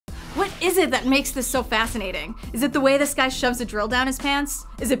What is it that makes this so fascinating? Is it the way this guy shoves a drill down his pants?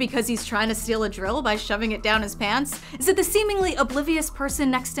 Is it because he's trying to steal a drill by shoving it down his pants? Is it the seemingly oblivious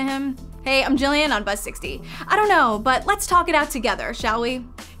person next to him? Hey, I'm Gillian on Buzz60. I don't know, but let's talk it out together, shall we?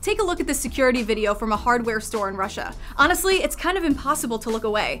 Take a look at this security video from a hardware store in Russia. Honestly, it's kind of impossible to look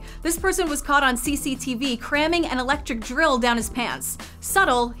away. This person was caught on CCTV cramming an electric drill down his pants.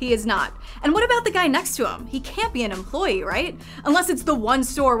 Subtle, he is not. And what about the guy next to him? He can't be an employee, right? Unless it's the one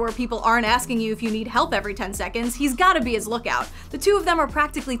store where people aren't asking you if you need help every 10 seconds, he's gotta be his lookout. The two of them are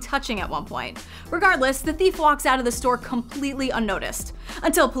practically touching at one point. Regardless, the thief walks out of the store completely unnoticed.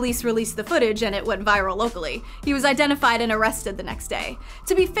 Until police released the footage and it went viral locally. He was identified and arrested the next day.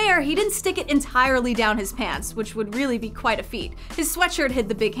 To be fair, he didn't stick it entirely down his pants, which would really be quite a feat. His sweatshirt hid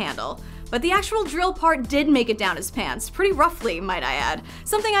the big handle. But the actual drill part did make it down his pants, pretty roughly, might I add.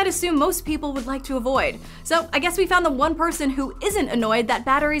 Something I'd assume most people would like to avoid. So I guess we found the one person who isn't annoyed that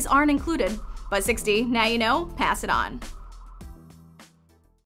batteries aren't included. Buzz60, now you know, pass it on.